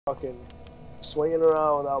Fucking swinging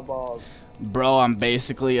around without balls. Bro, I'm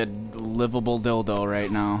basically a livable dildo right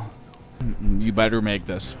now. You better make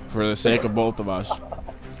this for the sake of both of us.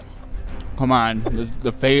 Come on,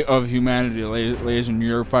 the fate of humanity lays in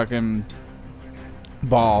your fucking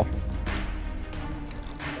ball.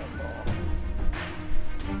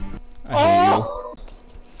 I hate you.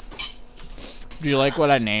 Do you like what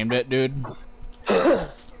I named it, dude? The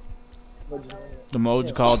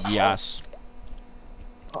mode's called Yes.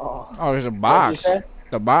 Oh, there's a box.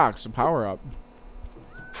 The box, the power up.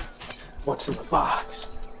 What's in the box?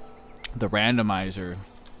 The randomizer.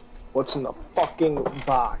 What's in the fucking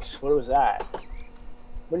box? What was that?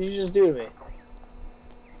 What did you just do to me?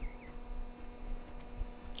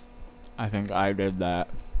 I think I did that.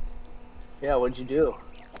 Yeah, what'd you do?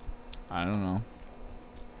 I don't know.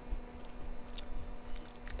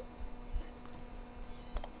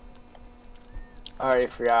 I already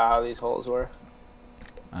forgot how these holes were.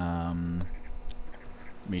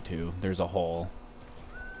 Me too. There's a hole.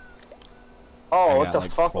 Oh, what the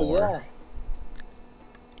like fuck 4. Was that?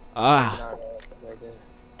 Ah.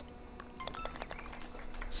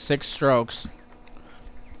 6 strokes.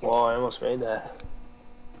 Whoa, I almost made that.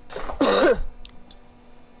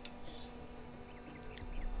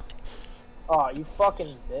 Oh, you fucking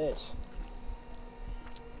bitch.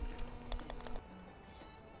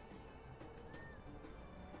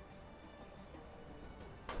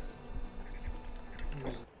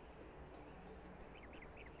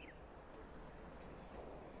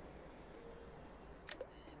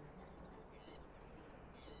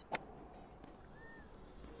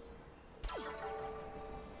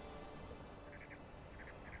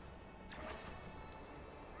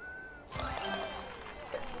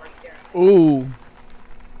 Ooh.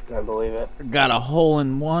 I believe it. Got a hole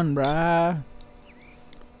in one, bruh.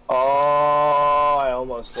 Oh, I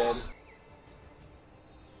almost did.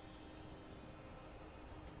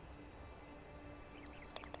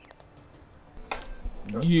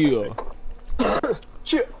 Yeah.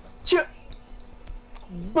 Chip, chip,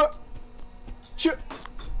 but, chip.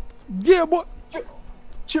 Yeah, boy. Chip,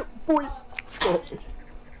 chip, boy. Did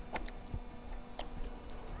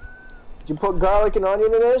you put garlic and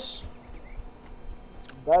onion in this?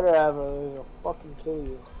 Better have a fucking kill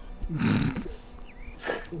you.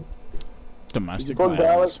 Domestic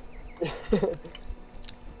violence. Like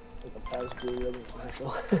a past blue ribbon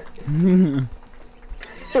commercial.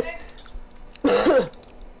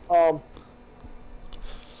 I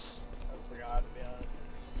forgot, to be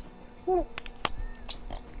honest.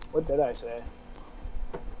 What did I say?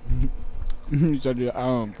 You said I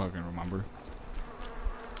don't fucking remember.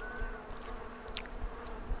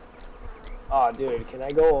 Oh, dude, can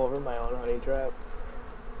I go over my own honey trap?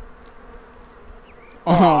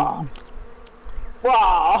 Wow.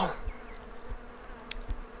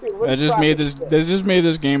 Dude, that just made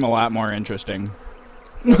this game a lot more interesting.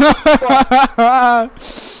 What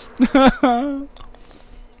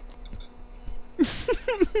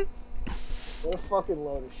a fucking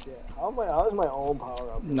load of shit. How's my own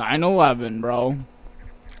power up? 9/11, bro.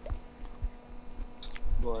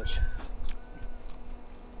 Bush.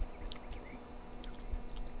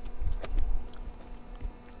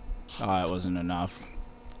 Oh, that wasn't enough.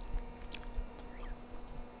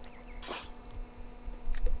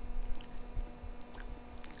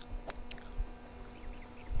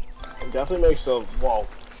 It definitely makes the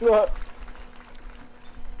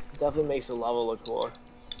definitely makes the level look cooler.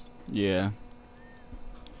 Yeah.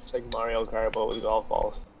 It's like Mario Kart but with golf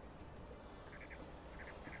balls.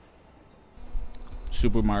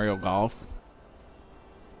 Super Mario Golf.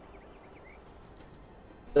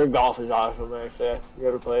 Their golf is awesome, actually. You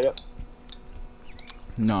ever played it?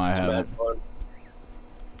 No, I haven't. Fun.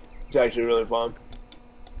 It's actually really fun.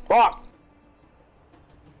 Fuck!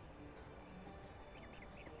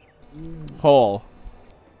 Hole.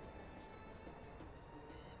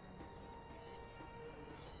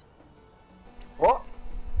 What?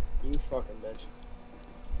 You fucking bitch.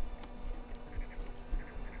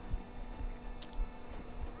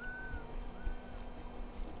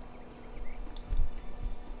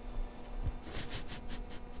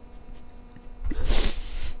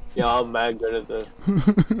 Yeah, I'm mad good at this.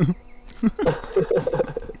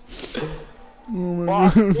 Oh my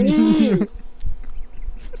God.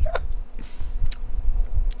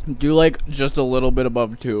 Do like just a little bit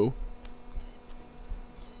above 2.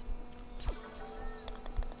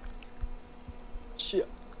 Shit.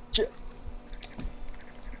 Shit.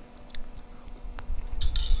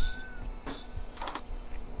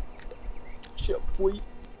 Shit, boy.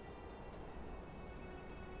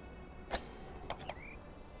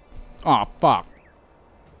 Oh, fuck.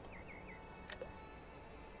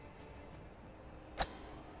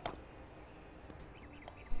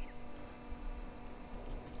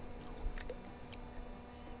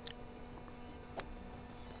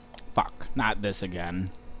 Not this again.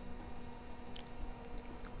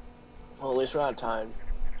 Well, at least we're on time.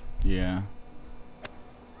 Yeah.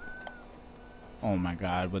 Oh my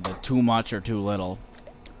god, with the too much or too little.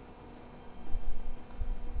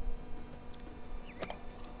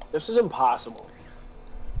 This is impossible.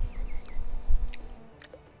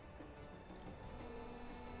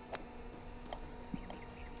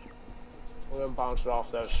 We're gonna bounce it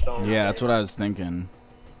off that stone. Yeah, that's what I was thinking.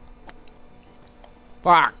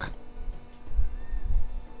 Fuck!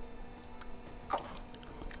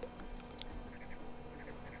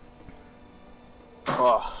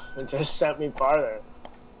 Oh, it just sent me farther.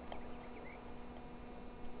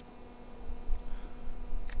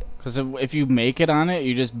 Because if you make it on it,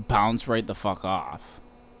 you just bounce right the fuck off.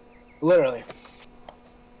 Literally.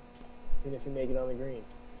 Even if you make it on the green.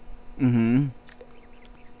 Mm-hmm.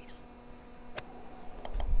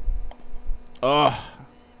 Ugh.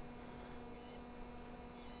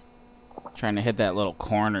 Trying to hit that little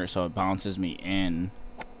corner so it bounces me in.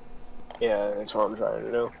 Yeah, that's what I'm trying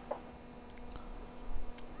to do.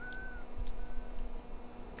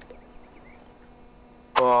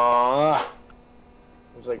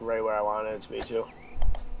 It was like right where I wanted it to be too.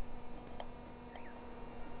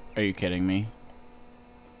 Are you kidding me?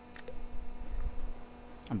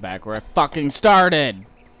 I'm back where I fucking started!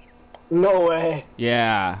 No way.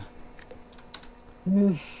 Yeah.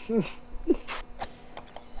 Dude,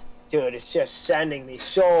 it's just sending me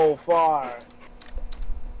so far.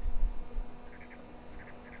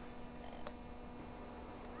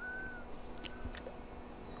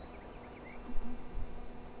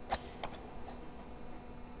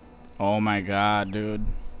 Oh my god, dude.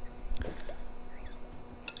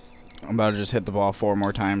 I'm about to just hit the ball 4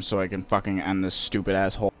 more times so I can fucking end this stupid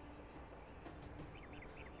ass hole.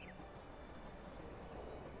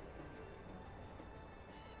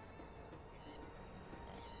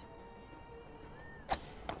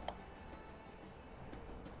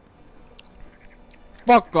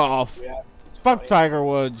 Fuck off. Yeah, Fuck Tiger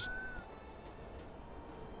Woods.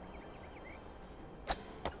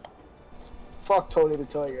 fuck Tony the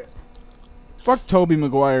Tiger. Fuck Toby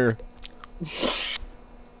Maguire.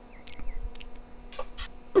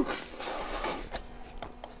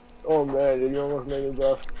 Oh man, did you almost make it,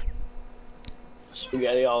 Jeff?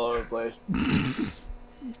 Spaghetti all over the place.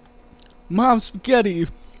 Mom, spaghetti.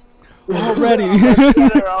 Already.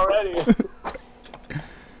 Already.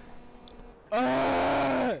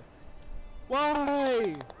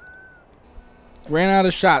 Why? Ran out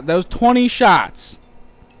of shot. That was 20 shots.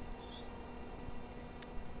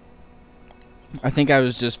 I think I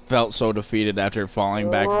was just felt so defeated after falling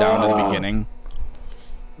back down at the beginning.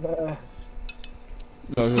 I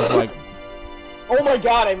was just like, Oh my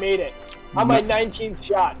god, I made it. On my 19th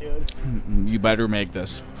shot, dude. you better make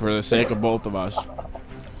this for the sake of both of us.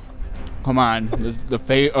 Come on, the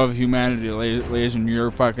fate of humanity lays in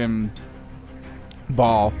your fucking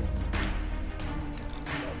ball.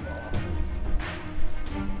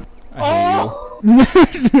 I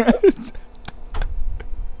hate you.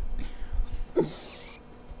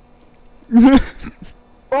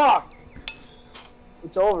 Fuck!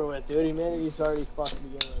 It's over with, dude. Humanity's already fucked to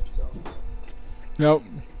begin with, so. Nope.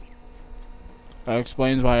 That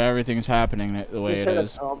explains why everything's happening the way it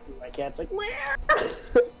is. My cat's like, where?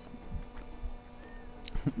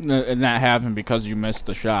 And that happened because you missed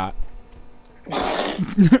the shot.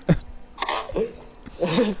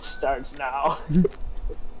 It starts now.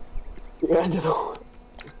 The end of the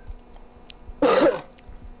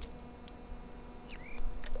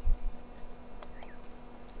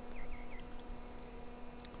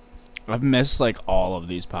I've missed like all of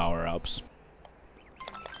these power-ups.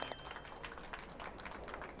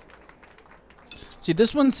 See,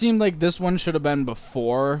 this one seemed like this one should have been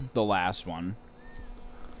before the last one.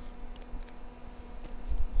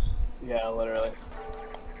 Yeah, literally.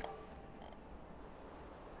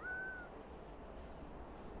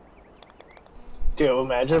 Dude,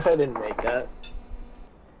 imagine if I didn't make that.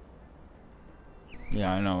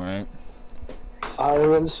 Yeah, I know, right? I would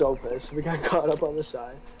have been so pissed if we got caught up on the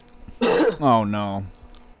side. Oh no.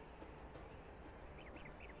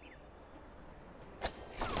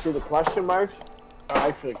 See, the question marks are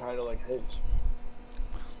actually kind of like his.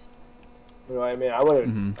 You know what I mean? I would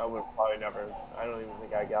have, I would probably never. I don't even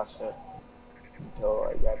think I guessed it until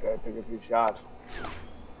I got there, took a few shots.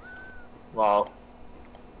 Wow.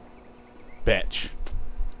 Bitch.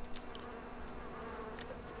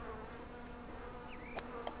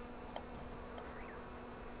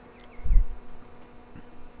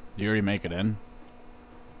 You already make it in?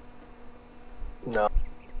 No.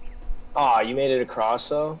 Aw, you made it across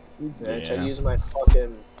though? You bitch. Yeah.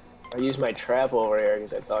 I used my trap over here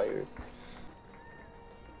because I thought you were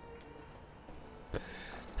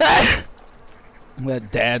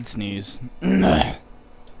That dad sneeze.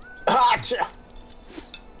 Gotcha.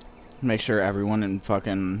 Make sure everyone in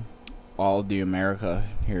fucking all of the America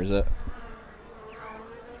hears it.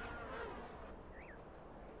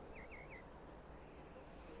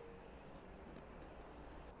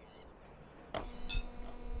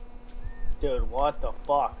 Dude, what the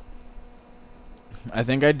fuck? I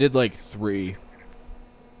think I did like 3.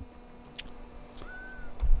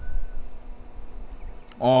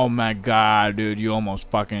 Oh my god, dude, you almost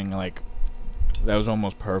fucking like... That was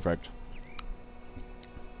almost perfect.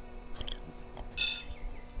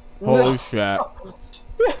 Holy shit.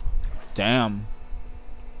 Damn.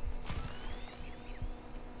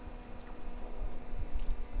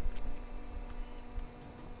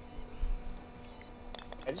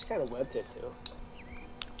 I just kind of whipped it too.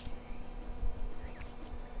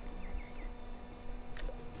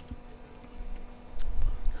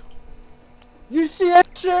 You see that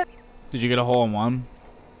shit? Did you get a hole in one?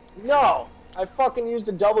 No, I fucking used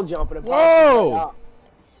a double jump and it popped Whoa! right out.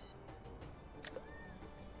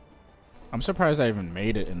 I'm surprised I even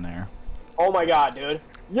made it in there. Oh my god, dude.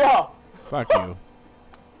 Yo! Fuck you.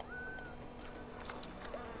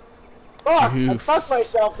 Fuck! You I fucked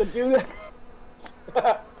myself to do that.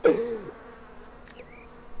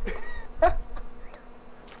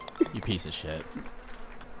 You piece of shit.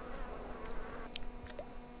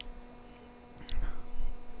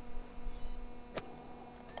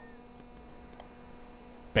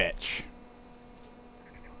 Bitch.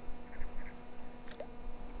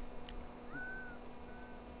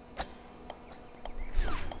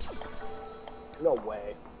 No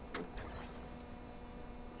way.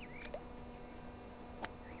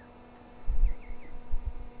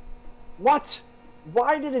 What?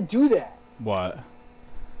 Why did it do that? What?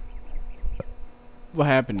 What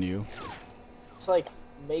happened to you? It's like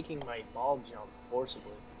making my ball jump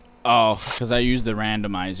forcibly. Oh, because I used the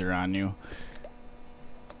randomizer on you.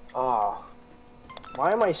 Ah.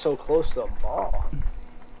 Why am I so close to the ball?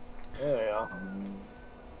 There we go.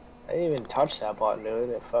 I didn't even touch that button, dude.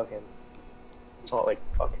 It fucking... It's all like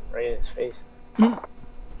fucking right in his face. There's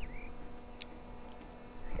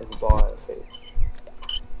a ball in his face.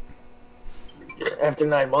 After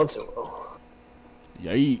 9 months ago.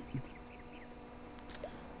 Yay.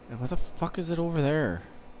 What the fuck is it over there?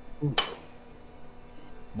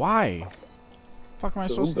 Why? Fuck am I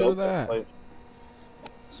supposed to do with that? Like,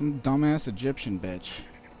 Some dumbass Egyptian bitch.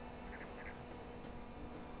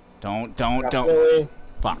 Don't.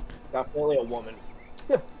 Fuck. Definitely a woman.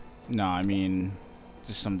 No, I mean,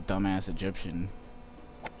 just some dumbass Egyptian.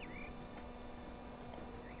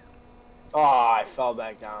 Oh, I fell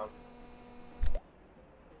back down.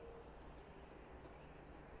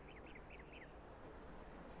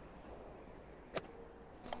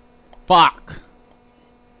 Fuck.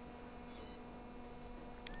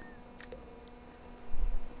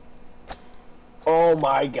 Oh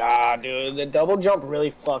my god, dude. The double jump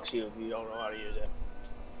really fucks you if you don't know how to use it.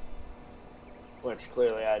 Which,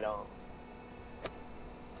 clearly, I don't.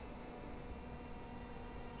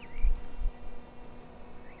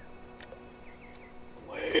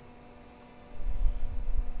 Wait.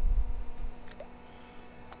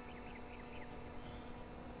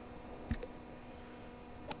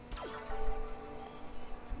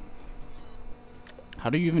 How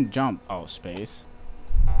do you even jump? Oh, space.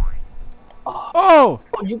 Oh!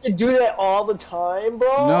 You can do that all the time,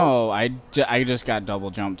 bro? No, I just got double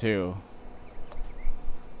jump too.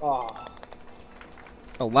 Oh.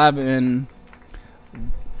 11.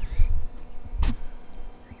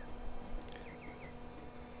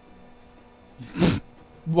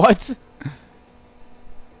 What?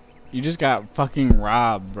 You just got fucking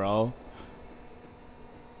robbed, bro.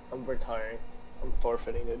 I'm retiring. I'm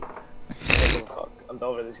forfeiting, dude. Fuck. I'm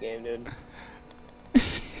over this game, dude.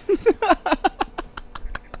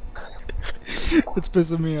 It's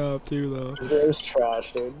pissing me off too, though. This game's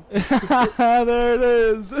trash, dude. There it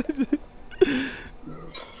is.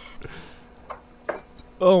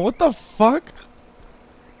 Oh, what the fuck?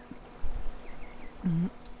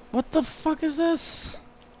 What the fuck is this?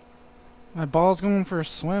 My ball's going for a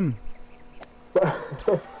swim. Is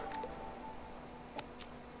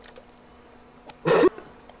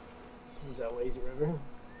that lazy river?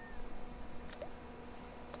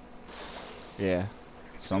 Yeah,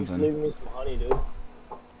 something. Leave me some honey, dude.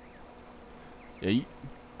 Yeah.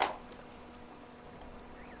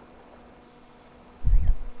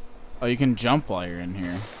 Oh, you can jump while you're in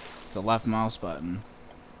here. The left mouse button.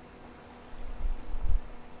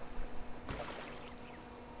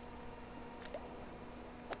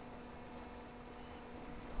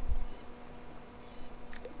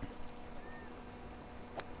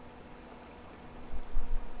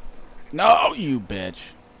 No, you bitch.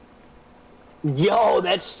 Yo,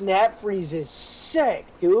 that snap freeze is sick,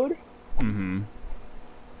 dude. Mm-hmm.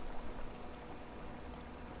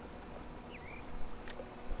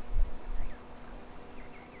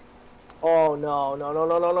 Oh no, no, no,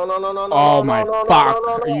 no, no, no, no, no, no, Oh no, no, my no, no, no, no,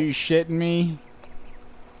 fuck. Are no. you shitting me?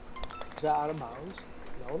 Is that out of bounds?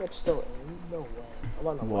 No, that's still in. No way. I'm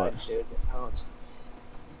on the What? ledge, dude. It counts.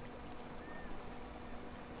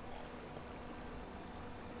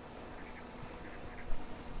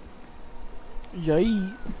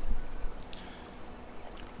 Yay.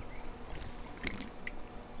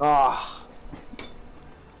 Ah.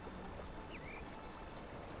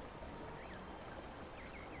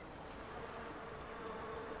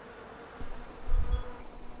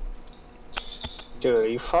 Dude, are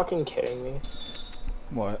you fucking kidding me?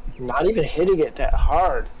 What? Not even hitting it that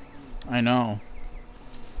hard. I know.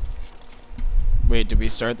 Wait, did we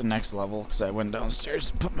start the next level? Because I went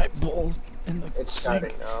downstairs and put my bowl in the It's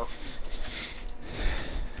sink. starting now.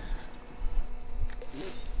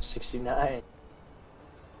 69.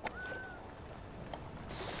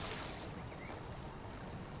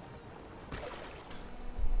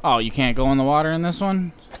 Oh, you can't go in the water in this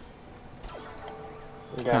one?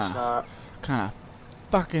 Guess Huh. not. Kind of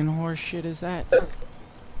fucking horse shit is that?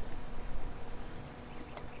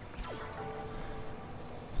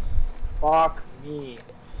 Fuck me.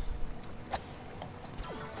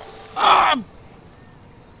 Ah!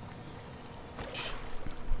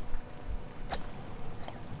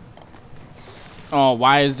 Oh,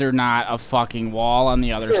 why is there not a fucking wall on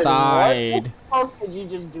the other Dude, side? what the fuck did you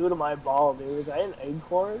just do to my ball, dude? Was I an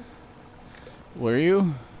acorn? Were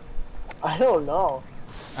you? I don't know.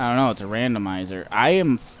 I don't know, it's a randomizer. I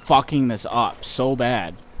am fucking this up so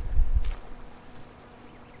bad.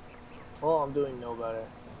 Well, I'm doing no better.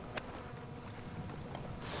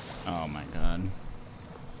 Oh my god.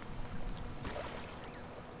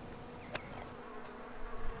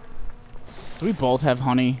 Do we both have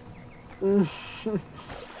honey?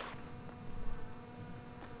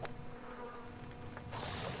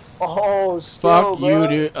 Oh, still, Fuck bro. you,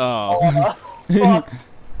 dude. Oh. Fuck.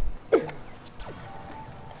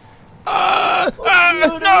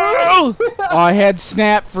 No! Oh, I had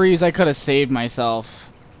snap freeze. I could have saved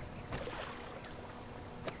myself.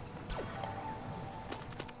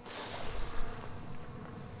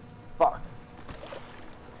 Fuck.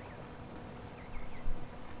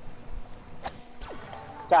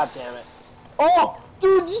 God damn it. Oh,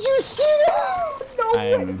 dude, did you see that? No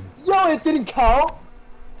way. Yo, it didn't count.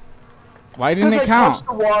 Why didn't it I count? touched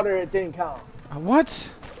the water, it didn't count.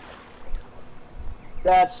 What?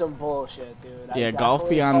 That's some bullshit, dude. Yeah, golf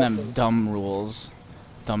beyond them dumb rules.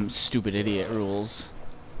 Dumb, stupid idiot rules.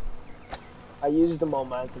 I used the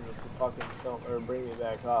momentum to fucking film or bring me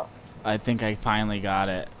back up. I think I finally got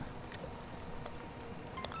it.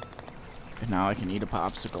 And now I can eat a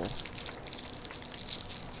popsicle.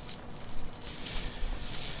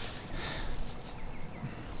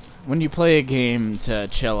 When you play a game to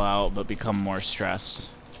chill out but become more stressed.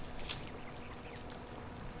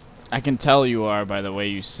 I can tell you are by the way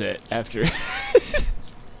you sit after.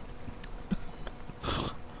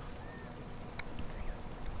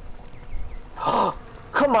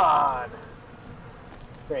 Come on!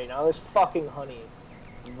 Great, now there's fucking honey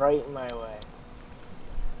right in my way.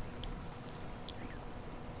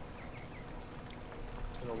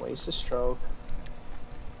 Gonna waste a stroke.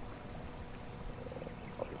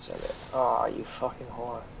 Fucking send it. Aw, you fucking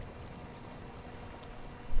whore.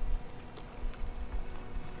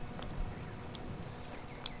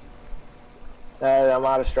 I'm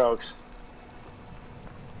out of strokes.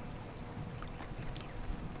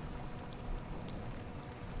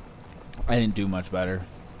 I didn't do much better.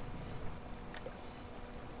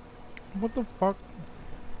 What the fuck?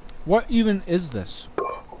 What even is this?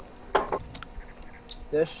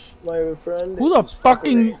 This, my friend. Who the is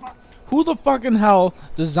fucking... Who the fucking hell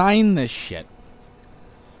designed this shit?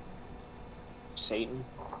 Satan.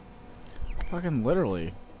 Fucking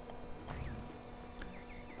literally.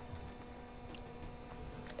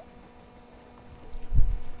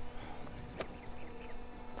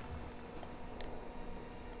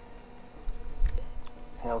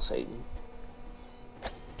 Hail Satan.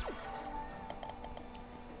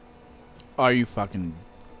 Are you fucking...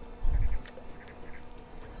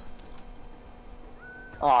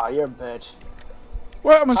 Aw, you're a bitch.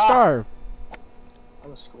 What? I'm a star.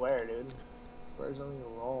 I'm a square, dude. Squares don't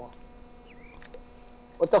even roll.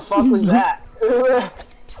 What the fuck was that?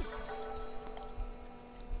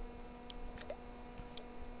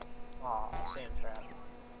 Aw, sand trap.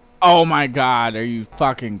 Oh my god, are you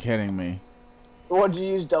fucking kidding me? What'd you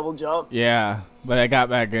use? Double jump? Yeah, but I got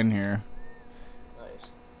back in here. Nice.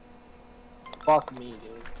 Fuck me,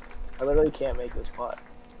 dude. I literally can't make this putt.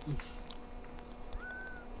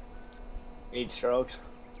 8 strokes.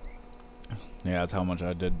 Yeah, that's how much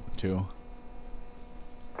I did too.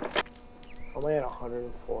 I'm only at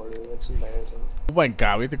 140. That's embarrassing. Oh my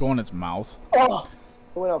god, we have to go in its mouth. Oh!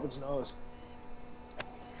 It went up its nose.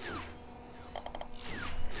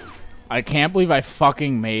 I can't believe I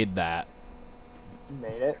fucking made that. You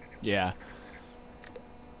made it? Yeah.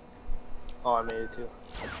 Oh, I made it too.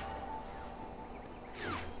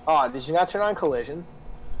 Oh, did you not turn on collision?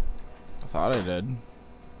 I thought I did.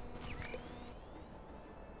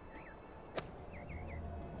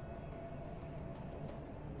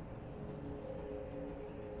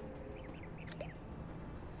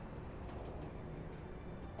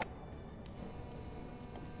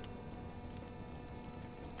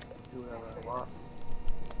 Do whatever I want.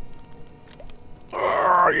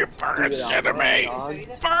 Oh, you fucking shit at me! Dog.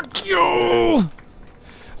 Fuck you!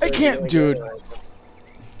 I can't, dude.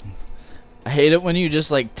 I hate it when you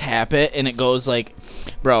just like tap it and it goes like,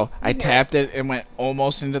 bro, I tapped it and went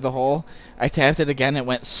almost into the hole. I tapped it again, it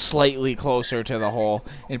went slightly closer to the hole,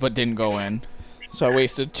 but didn't go in. So I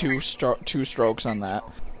wasted two strokes on that.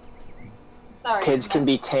 Sorry. Kids can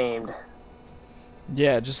be tamed.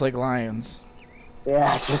 Yeah, just like lions.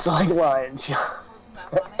 Yeah, just like lions.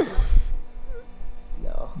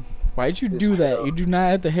 No. Why'd you do that? You do not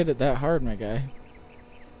have to hit it that hard, my guy.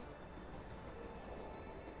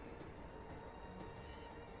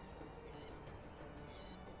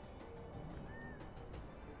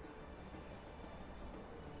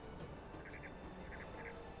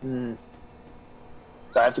 Hmm.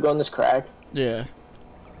 So I have to go in this crack? Yeah.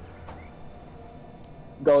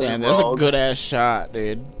 Go Damn, that's a good ass shot,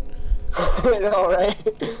 dude. You know, right?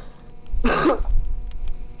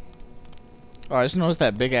 Oh, I just noticed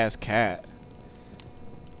that big ass cat.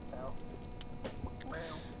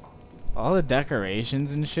 All the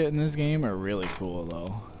decorations and shit in this game are really cool,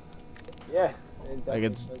 though. Yeah. Like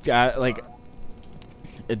it's got like,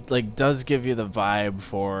 it like does give you the vibe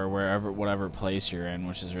for whatever place you're in,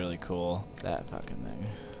 which is really cool. That fucking thing.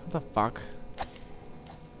 What the fuck?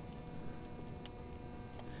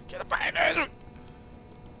 Get up behind.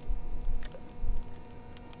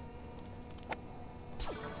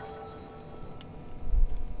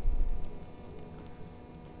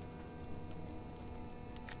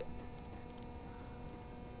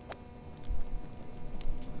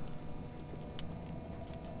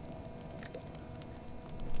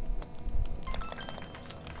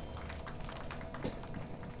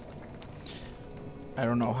 I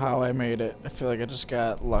don't know how I made it. I feel like I just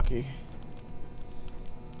got lucky.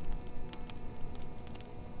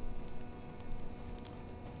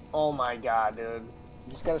 Oh my god, dude. You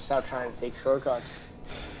just gotta stop trying to take shortcuts.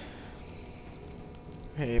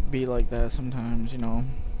 Hey, it be like that sometimes, you know.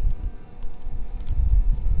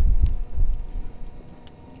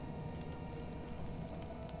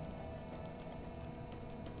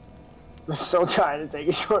 I'm still trying to take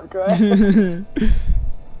a shortcut.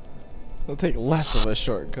 I'll take less of a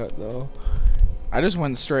shortcut, though. I just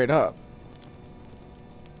went straight up.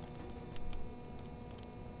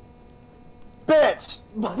 Bitch!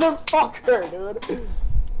 Motherfucker, dude!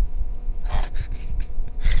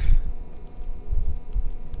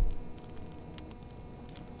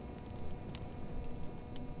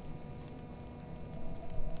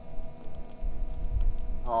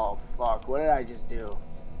 Oh, fuck. What did I just do?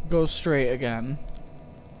 Go straight again.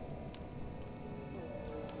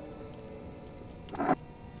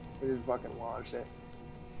 We just fucking launched it.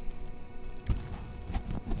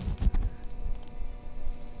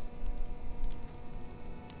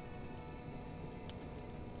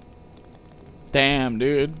 Damn,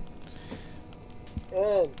 dude.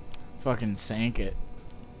 And Fucking sank it.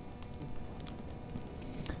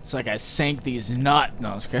 It's like I sank these nuts.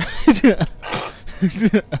 No, it's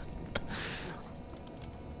okay.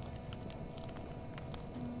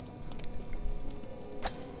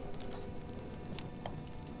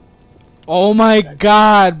 Oh my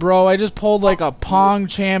god, bro. I just pulled like a Pong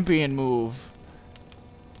champion move.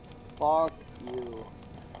 fuck you.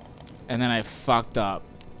 And then I fucked up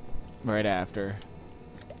right after.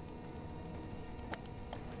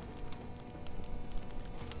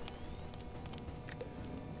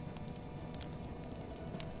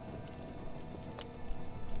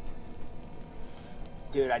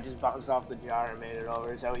 Dude, I just bounced off the jar and made it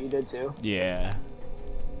over. Is that what you did too? Yeah.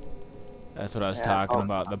 That's what I was Yeah, talking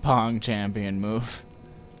about. The Pong champion move.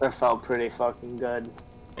 That felt pretty fucking good.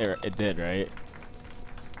 It did, right?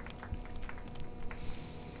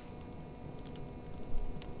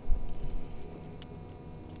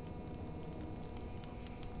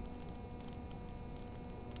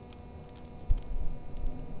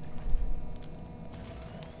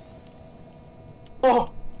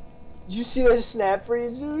 Oh! Did you see that snap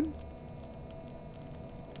freeze, dude?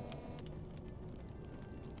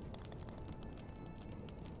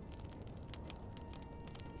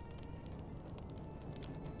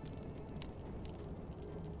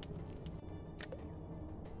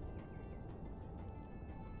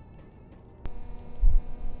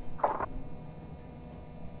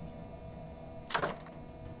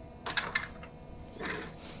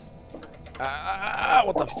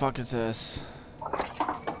 What the fuck is this?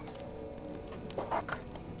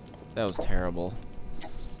 That was terrible.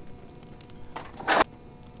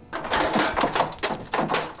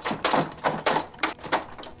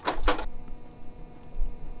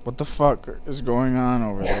 What the fuck is going on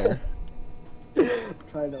over there?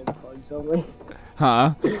 Trying to unplug something.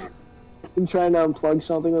 Huh? I'm trying to unplug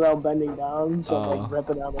something without bending down, so I'm like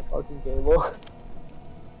ripping out the fucking cable.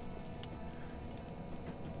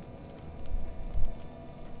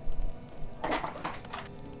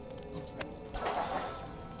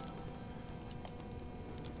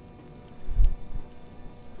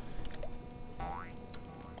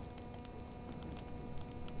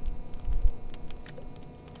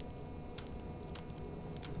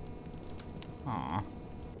 Aw.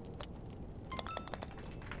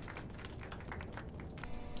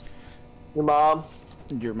 Your mom.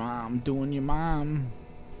 Your mom doing your mom.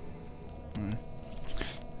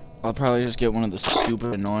 I'll probably just get one of the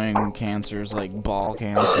stupid annoying cancers like ball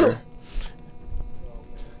cancer.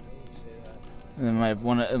 And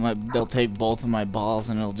then they'll take both of my balls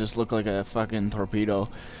and it'll just look like a fucking torpedo.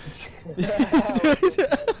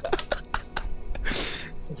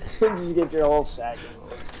 Just get your whole sack.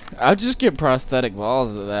 I'll just get prosthetic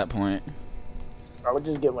balls at that point. I would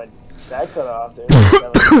just get my sack cut off, dude.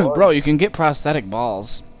 Bro, you can get prosthetic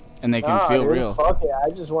balls and they can feel dude, real. Fuck it,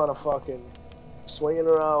 I just want to fucking swing it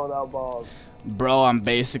around without balls. Bro, I'm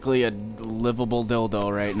basically a livable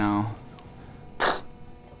dildo right now.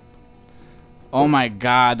 Oh my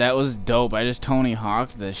god, that was dope. I just Tony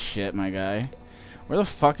Hawked this shit, my guy. Where the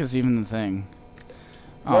fuck is even the thing?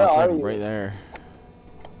 Oh, Where it's are like you? right there.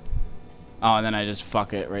 Oh, and then I just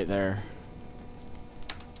fuck it right there.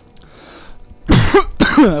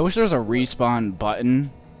 I wish there was a respawn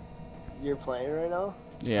button. You're playing right now?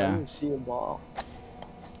 I Yeah. didn't see a ball.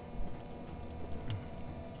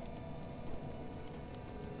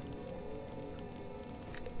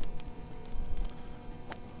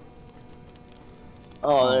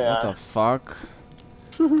 Oh, there you What are. the fuck?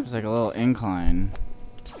 There's like a little incline.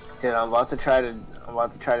 Dude, I'm about to try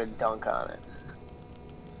to dunk on it.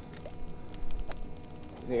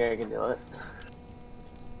 You think I can do it?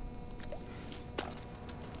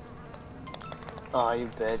 Oh, you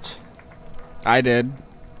bitch. I did.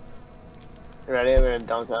 You ready? I'm gonna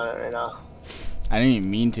dunk on it right now. I didn't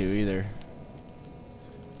even mean to either.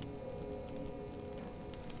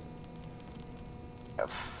 Yeah,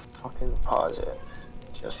 fucking pause it.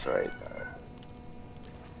 Just right there.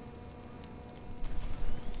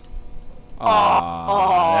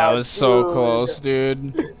 Aw, that was so dude. close,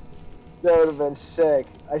 dude. That would have been sick.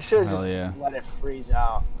 I should have Hell just yeah. let it freeze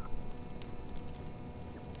out.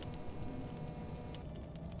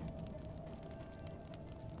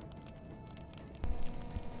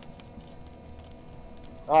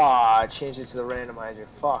 Ah, I changed it to the randomizer.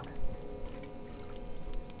 Fuck.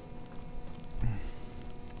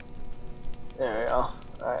 There we go.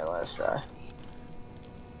 Alright, last try.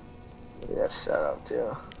 Maybe that's set up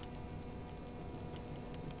too.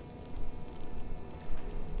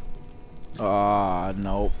 Aw,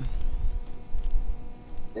 nope.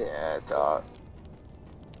 Yeah, I thought.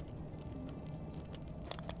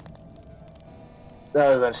 That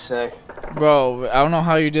would have been sick. Bro, I don't know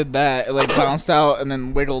how you did that. It like bounced out and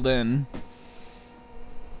then wiggled in.